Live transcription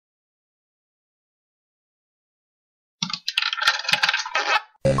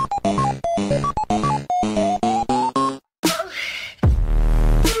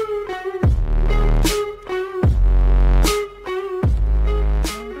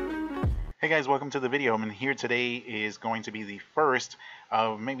guys, welcome to the video. And here today is going to be the first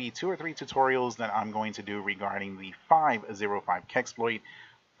of maybe 2 or 3 tutorials that I'm going to do regarding the 505 Kexploit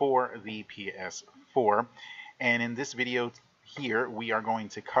for the PS4. And in this video here, we are going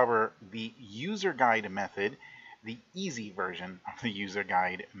to cover the user guide method, the easy version of the user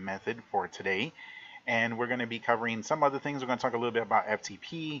guide method for today. And we're going to be covering some other things. We're going to talk a little bit about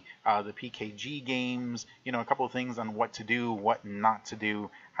FTP, the PKG games, a couple of things on what to do, what not to do,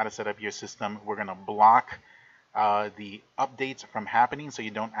 how to set up your system. We're going to block the updates from happening so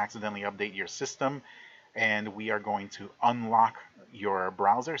you don't accidentally update your system. And we are going to unlock your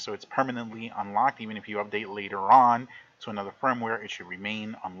browser so it's permanently unlocked. Even if you update later on to another firmware, it should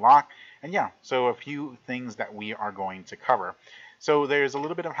remain unlocked. And yeah, so a few things that we are going to cover. So there's a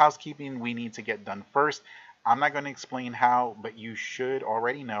little bit of housekeeping we need to get done first. I'm not going to explain how, but you should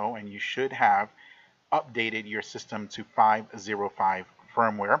already know and you should have updated your system to 505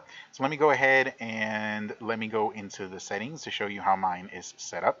 firmware. So let me go ahead and let me go into the settings to show you how mine is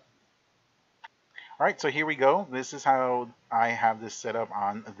set up. All right, so here we go. This is how I have this set up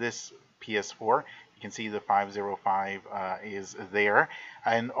on this PS4. You can see the 505 is there.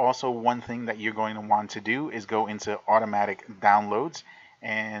 And also one thing that you're going to want to do is go into automatic downloads,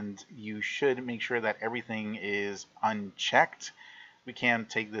 and you should make sure that everything is unchecked. We can't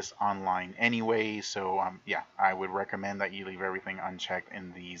take this online anyway, so yeah, I would recommend that you leave everything unchecked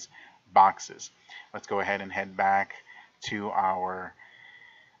in these boxes. Let's go ahead and head back to our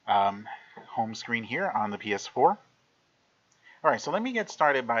home screen here on the PS4. All right, so let me get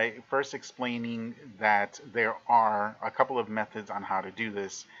started by first explaining that there are a couple of methods on how to do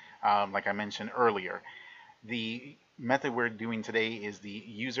this, like I mentioned earlier. The method we're doing today is the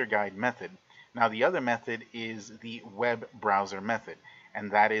user guide method. Now, the other method is the web browser method,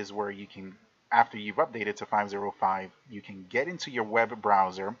 and that is where you can, after you've updated to 505, you can get into your web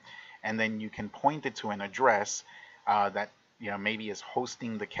browser, and then you can point it to an address that maybe is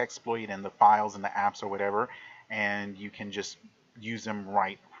hosting the Kexploit and the files and the apps or whatever, and you can just use them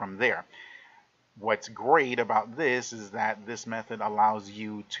right from there. What's great about this is that this method allows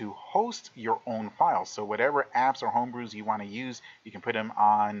you to host your own files. So whatever apps or homebrews you want to use, you can put them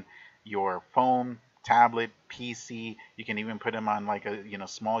on your phone, tablet, PC. You can even put them on like a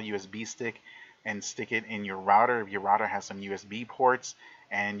small USB stick and stick it in your router if your router has some USB ports,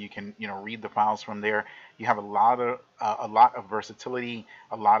 and you can read the files from there. You have a lot of versatility,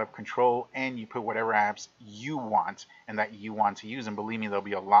 a lot of control, and you put whatever apps you want and that you want to use, and believe me, there'll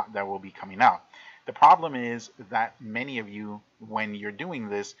be a lot that will be coming out. The problem is that many of you, when you're doing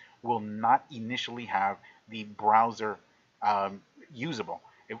this, will not initially have the browser usable.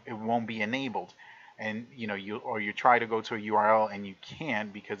 It won't be enabled, and you try to go to a URL and you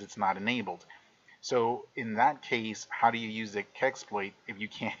can't because it's not enabled. So in that case, how do you use the Kexploit if you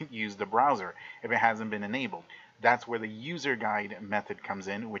can't use the browser, if it hasn't been enabled? That's where the user guide method comes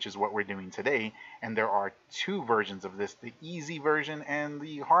in, which is what we're doing today. And there are 2 versions of this, the easy version and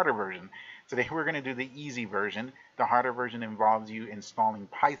the harder version. Today we're going to do the easy version. The harder version involves you installing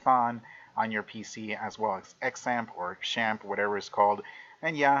Python on your PC as well as XAMPP or XAMPP, whatever it's called.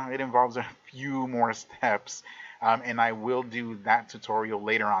 And yeah, it involves a few more steps. And I will do that tutorial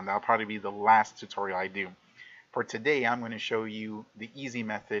later on. That'll probably be the last tutorial I do. For today, I'm going to show you the easy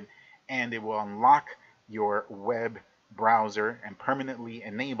method, and it will unlock your web browser and permanently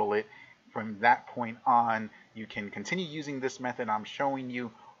enable it. From that point on, you can continue using this method I'm showing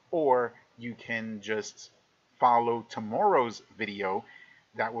you, or you can just follow tomorrow's video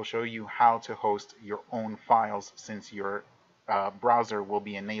that will show you how to host your own files, since your browser will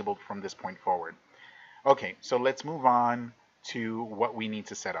be enabled from this point forward. Okay, so let's move on to what we need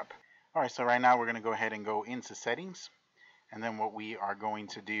to set up. All right, so right now we're going to go ahead and go into settings. And then what we are going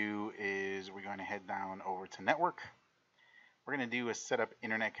to do is we're going to head down over to network. We're going to do a set up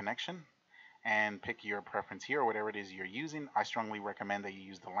internet connection and pick your preference here, or whatever it is you're using. I strongly recommend that you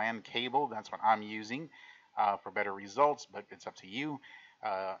use the LAN cable. That's what I'm using for better results, but it's up to you.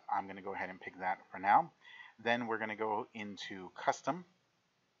 I'm going to go ahead and pick that for now. Then we're going to go into custom.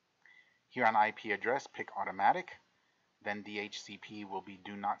 Here on IP address, pick automatic. Then DHCP will be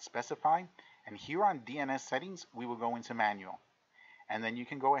do not specify. And here on DNS settings, we will go into manual. And then you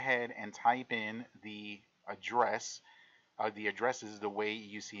can go ahead and type in the address. The address is the way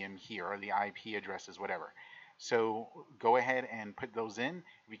you see them here, or the IP addresses, whatever. So go ahead and put those in.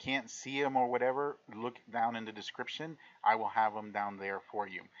 If you can't see them or whatever, look down in the description. I will have them down there for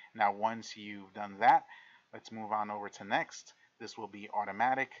you. Now, once you've done that, let's move on over to next. This will be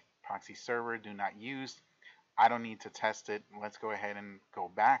automatic. Proxy server, do not use. I don't need to test it. Let's go ahead and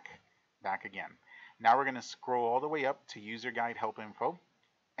go back again. Now we're going to scroll all the way up to user guide help info.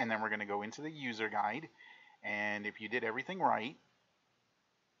 And then we're going to go into the user guide. And if you did everything right,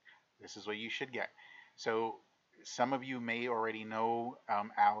 this is what you should get. So some of you may already know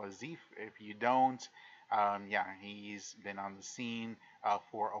Al Azif. If you don't, yeah, he's been on the scene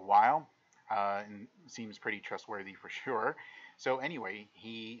for a while and seems pretty trustworthy for sure. So anyway,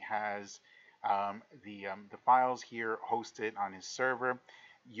 he has the files here hosted on his server.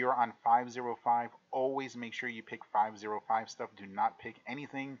 You're on 505. Always make sure you pick 505 stuff. Do not pick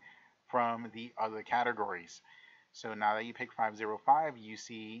anything from the other categories. So now that you pick 505, you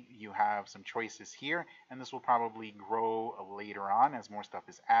see you have some choices here, and this will probably grow later on as more stuff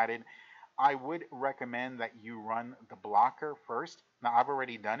is added. I would recommend that you run the blocker first. Now I've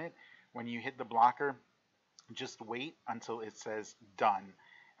already done it. When you hit the blocker, just wait until it says done.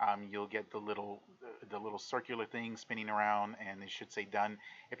 You'll get the little circular thing spinning around, and it should say done.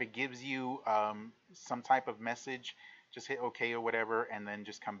 If it gives you some type of message, just hit OK or whatever, and then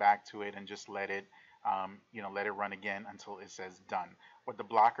just come back to it and just let it let it run again until it says done. What the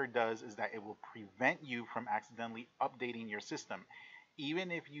blocker does is that it will prevent you from accidentally updating your system. Even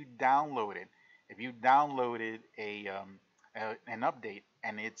if you downloaded an update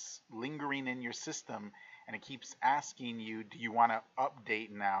and it's lingering in your system and it keeps asking you, do you want to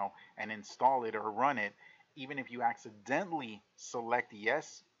update now and install it or run it? Even if you accidentally select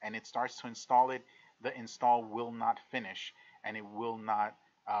yes and it starts to install it, the install will not finish and it will not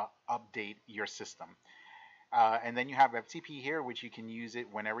update your system. And then you have FTP here, which you can use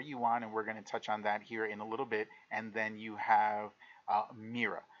it whenever you want, and we're going to touch on that here in a little bit. And then you have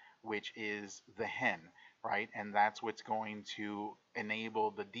Mira, which is the hen, right? And that's what's going to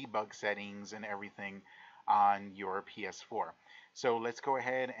enable the debug settings and everything on your PS4. So let's go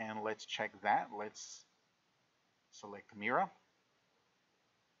ahead and let's check that. Let's select Mira.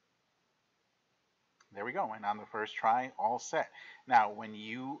 There we go. And on the first try, all set. Now, when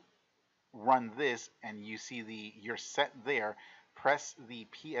you run this and you see you're set there, press the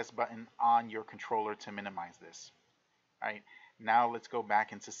PS button on your controller to minimize this. All right. Now let's go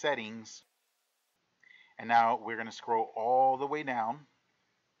back into settings. And now we're going to scroll all the way down.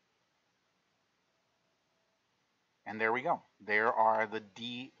 And there we go. There are the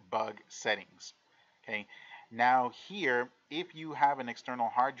debug settings. Okay. Now here, if you have an external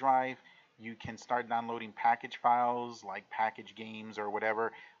hard drive, you can start downloading package files like package games or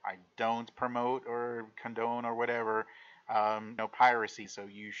whatever. I don't promote or condone or whatever no piracy, so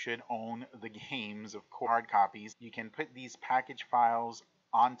you should own the games, of course, hard copies. You can put these package files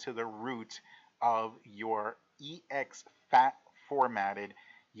onto the root of your exFAT formatted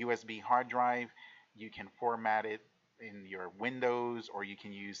USB hard drive. You can format it in your Windows, or you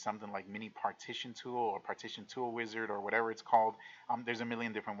can use something like Mini Partition Tool or Partition Tool Wizard or whatever it's called. There's a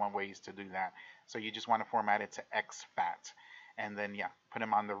million different ways to do that. So you just want to format it to exFAT, and then yeah, put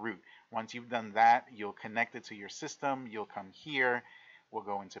them on the root. Once you've done that, you'll connect it to your system. You'll come here. We'll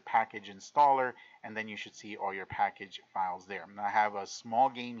go into Package Installer, and then you should see all your package files there. Now I have a small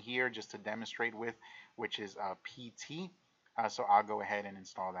game here just to demonstrate with, which is PT. So I'll go ahead and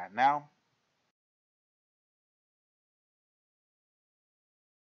install that now.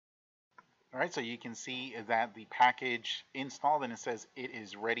 All right, so you can see that the package installed and it says it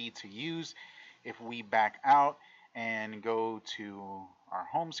is ready to use. If we back out and go to our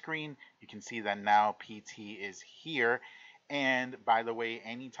home screen, you can see that now PT is here. And by the way,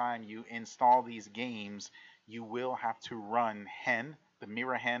 anytime you install these games, you will have to run hen, the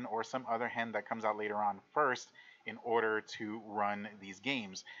Mira hen or some other hen that comes out later on first in order to run these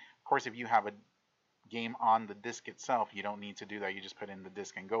games. Of course, if you have a game on the disk itself, you don't need to do that. You just put in the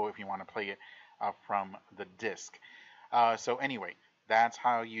disk and go if you want to play it from the disk. So anyway, that's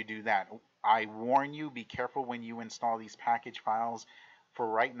how you do that. I warn you, be careful when you install these package files. For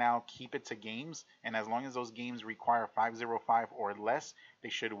right now, keep it to games, and as long as those games require 505 or less, they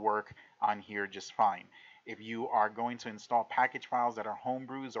should work on here just fine. If you are going to install package files that are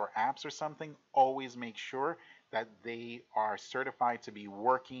homebrews or apps or something, always make sure that they are certified to be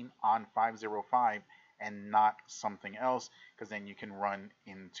working on 505 and not something else, because then you can run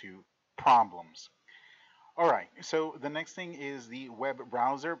into problems. All right, so the next thing is the web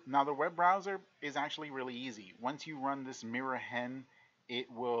browser. Now the web browser is actually really easy. Once you run this Mira hen, it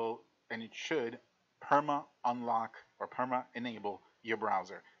will, and it should, perma unlock or perma enable your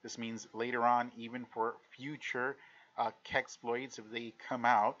browser. This means later on, even for future Kexploits, if they come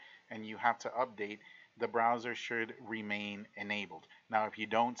out and you have to update, the browser should remain enabled. Now, if you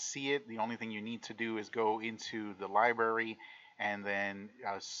don't see it, the only thing you need to do is go into the library and then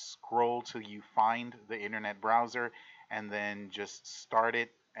scroll till you find the internet browser, and then just start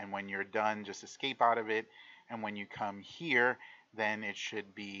it. And when you're done, just escape out of it. And when you come here, then it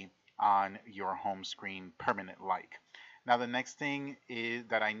should be on your home screen permanent like. Now the next thing is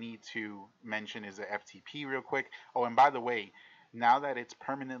that I need to mention is the FTP real quick. Oh, and by the way, now that it's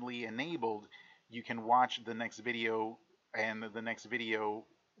permanently enabled, you can watch the next video, and the next video,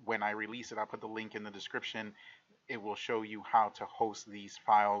 when I release it, I'll put the link in the description. It will show you how to host these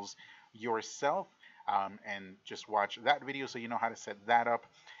files yourself, and just watch that video so you know how to set that up.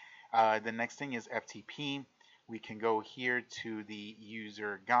 The next thing is FTP. We can go here to the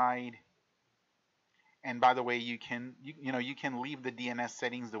user guide. And by the way, you can you can leave the DNS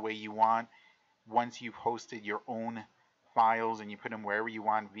settings the way you want. Once you've hosted your own files and you put them wherever you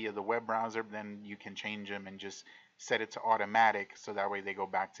want via the web browser, then you can change them and just set it to automatic, so that way they go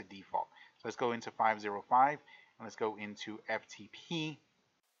back to default. So let's go into 505 and let's go into FTP,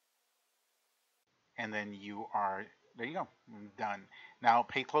 and then you are there. You go, done. Now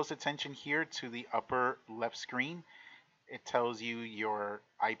pay close attention here to the upper left screen. It tells you your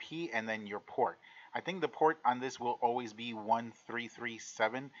IP and then your port. I think the port on this will always be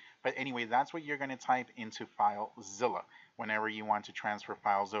 1337, but anyway, that's what you're going to type into FileZilla whenever you want to transfer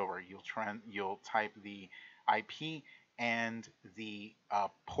files over. You'll type the IP and the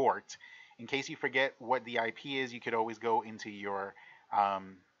port. In case you forget what the IP is, you could always go into your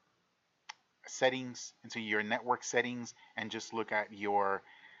settings, into your network settings, and just look at your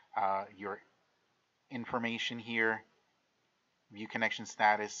information here, view connection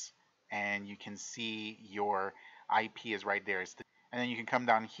status, and you can see your IP is right there. And then you can come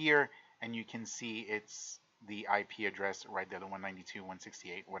down here and you can see it's the IP address right there, the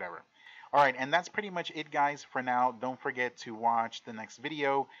 192.168, whatever. All right, and that's pretty much it, guys, for now. Don't forget to watch the next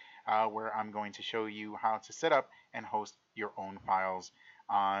video where I'm going to show you how to set up and host your own files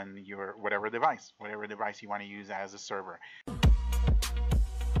on your whatever device you want to use as a server.